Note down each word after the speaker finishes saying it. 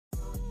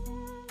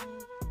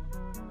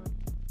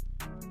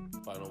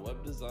Final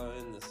Web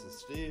Design. This is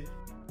Steve.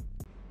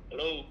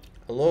 Hello.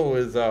 Hello,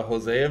 is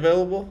Jose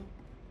available?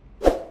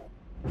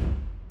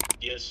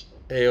 Yes.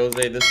 Hey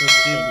Jose, this is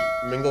Steve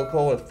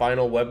Mingleco with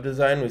Final Web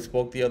Design. We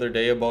spoke the other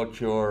day about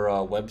your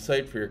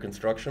website for your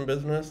construction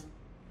business.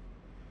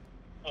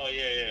 Oh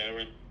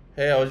yeah.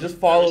 Hey, I was just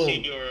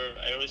following.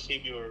 I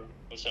received your.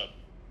 What's up?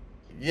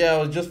 Yeah, I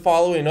was just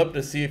following up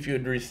to see if you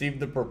had received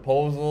the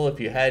proposal, if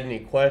you had any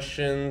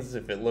questions,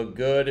 if it looked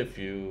good, if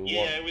you.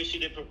 Yeah, I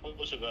received the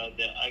proposal, but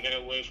I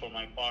gotta wait for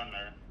my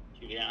partner.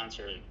 He didn't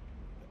answer it.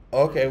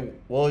 Okay,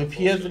 well if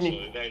he has So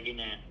any. you gotta give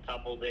me a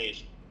couple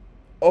days.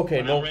 Okay,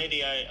 When no. I'm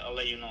ready, I'll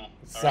let you know.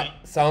 All right.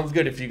 Sounds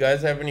good. If you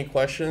guys have any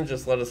questions,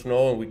 just let us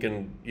know and we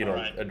can, All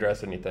right.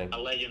 address anything.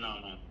 I'll let you know,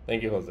 man.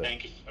 Thank you, Jose.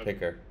 Thank you. Okay. Take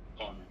care.